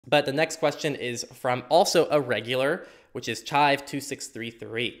But the next question is from also a regular, which is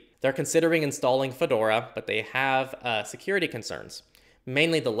Chive2633. They're considering installing Fedora, but they have security concerns,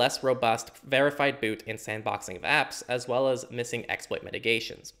 mainly the less robust verified boot and sandboxing of apps, as well as missing exploit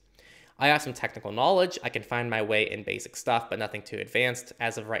mitigations. I have some technical knowledge. I can find my way in basic stuff, but nothing too advanced.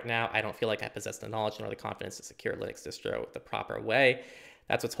 As of right now, I don't feel like I possess the knowledge nor the confidence to secure Linux distro the proper way.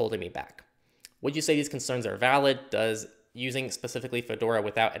 That's what's holding me back. Would you say these concerns are valid? Does using specifically Fedora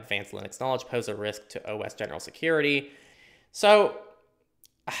without advanced Linux knowledge pose a risk to OS general security? So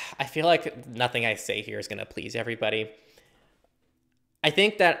I feel like nothing I say here is going to please everybody. I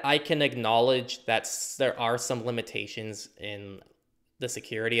think that I can acknowledge that there are some limitations in the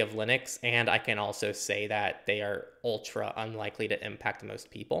security of Linux, and I can also say that they are ultra unlikely to impact most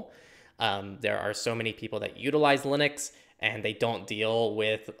people. There are so many people that utilize Linux, and they don't deal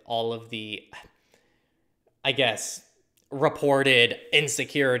with all of the, I guess, reported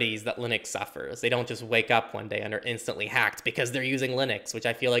insecurities that Linux suffers. They don't just wake up one day and are instantly hacked because they're using Linux, which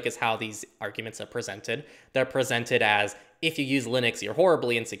I feel like is how these arguments are presented. They're presented as, if you use Linux, you're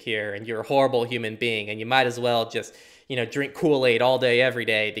horribly insecure and you're a horrible human being, and you might as well just, you know, drink Kool-Aid all day, every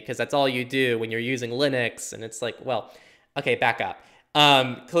day, because that's all you do when you're using Linux. And it's like, well, okay, back up.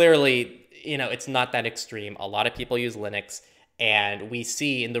 Clearly, you know, it's not that extreme. A lot of people use Linux, and we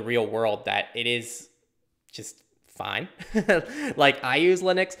see in the real world that it is just fine. Like, I use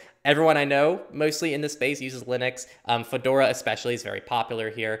Linux. Everyone I know, mostly in this space, uses Linux. Fedora especially is very popular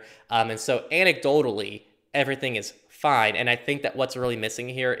here. And so anecdotally, everything is fine. And I think that what's really missing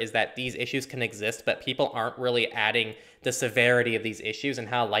here is that these issues can exist, but people aren't really adding the severity of these issues and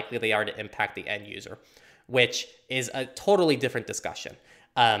how likely they are to impact the end user, which is a totally different discussion.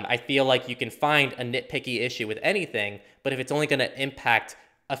 I feel like you can find a nitpicky issue with anything, but if it's only going to impact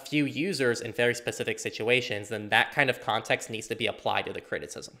a few users in very specific situations, then that kind of context needs to be applied to the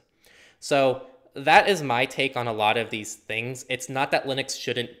criticism. So that is my take on a lot of these things. It's not that Linux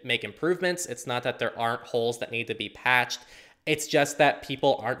shouldn't make improvements. It's not that there aren't holes that need to be patched. It's just that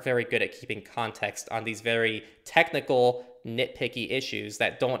people aren't very good at keeping context on these very technical, nitpicky issues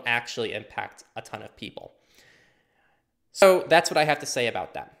that don't actually impact a ton of people. So that's what I have to say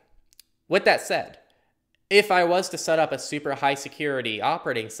about that. With that said, if I was to set up a super high security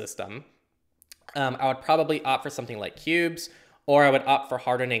operating system, I would probably opt for something like Cubes, or I would opt for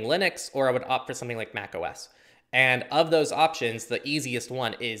hardening Linux, or I would opt for something like macOS. And of those options, the easiest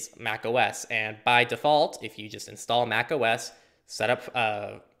one is macOS. And by default, if you just install macOS, set up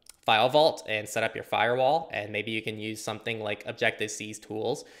File Vault and set up your firewall, and maybe you can use something like Objective-C's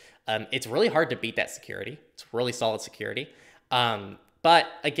tools. It's really hard to beat that security. It's really solid security. But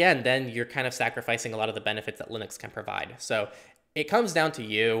again, then you're kind of sacrificing a lot of the benefits that Linux can provide. So it comes down to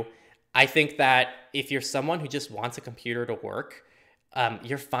you. I think that if you're someone who just wants a computer to work,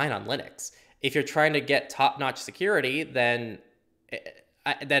 you're fine on Linux. If you're trying to get top-notch security, then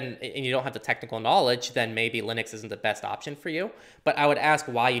and you don't have the technical knowledge, then maybe Linux isn't the best option for you. But I would ask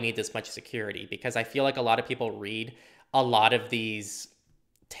why you need this much security, because I feel like a lot of people read a lot of these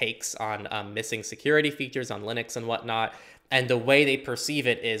takes on missing security features on Linux and whatnot, and the way they perceive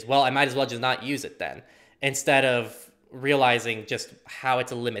it is, well, I might as well just not use it then, instead of realizing just how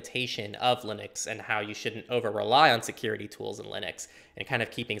it's a limitation of Linux and how you shouldn't over-rely on security tools in Linux, and kind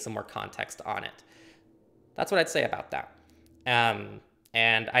of keeping some more context on it. That's what I'd say about that.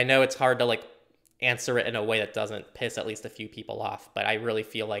 And I know it's hard to like answer it in a way that doesn't piss at least a few people off, but I really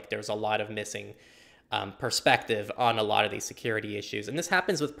feel like there's a lot of missing perspective on a lot of these security issues. And this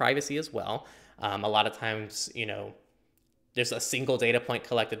happens with privacy as well. A lot of times, you know, there's a single data point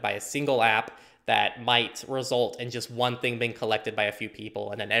collected by a single app that might result in just one thing being collected by a few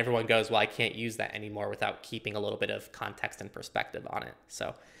people. And then everyone goes, well, I can't use that anymore, without keeping a little bit of context and perspective on it.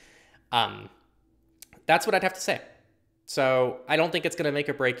 So that's what I'd have to say. So I don't think it's going to make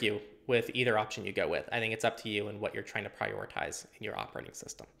or break you with either option you go with. I think it's up to you and what you're trying to prioritize in your operating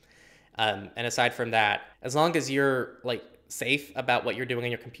system. And aside from that, as long as you're like safe about what you're doing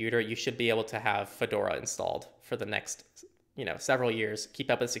on your computer, you should be able to have Fedora installed for the next, you know, several years.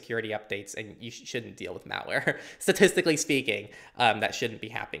 Keep up with security updates, and you shouldn't deal with malware. Statistically speaking, that shouldn't be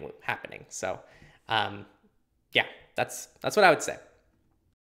happening. So, yeah, that's what I would say.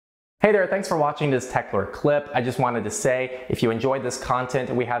 Hey there, thanks for watching this Techlore clip. I just wanted to say, if you enjoyed this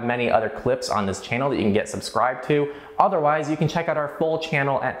content, we have many other clips on this channel that you can get subscribed to. Otherwise, you can check out our full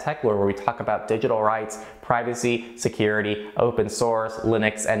channel at Techlore, where we talk about digital rights, privacy, security, open source,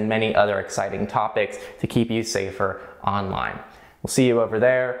 Linux, and many other exciting topics to keep you safer online. We'll see you over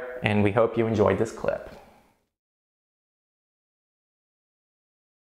there, and we hope you enjoyed this clip.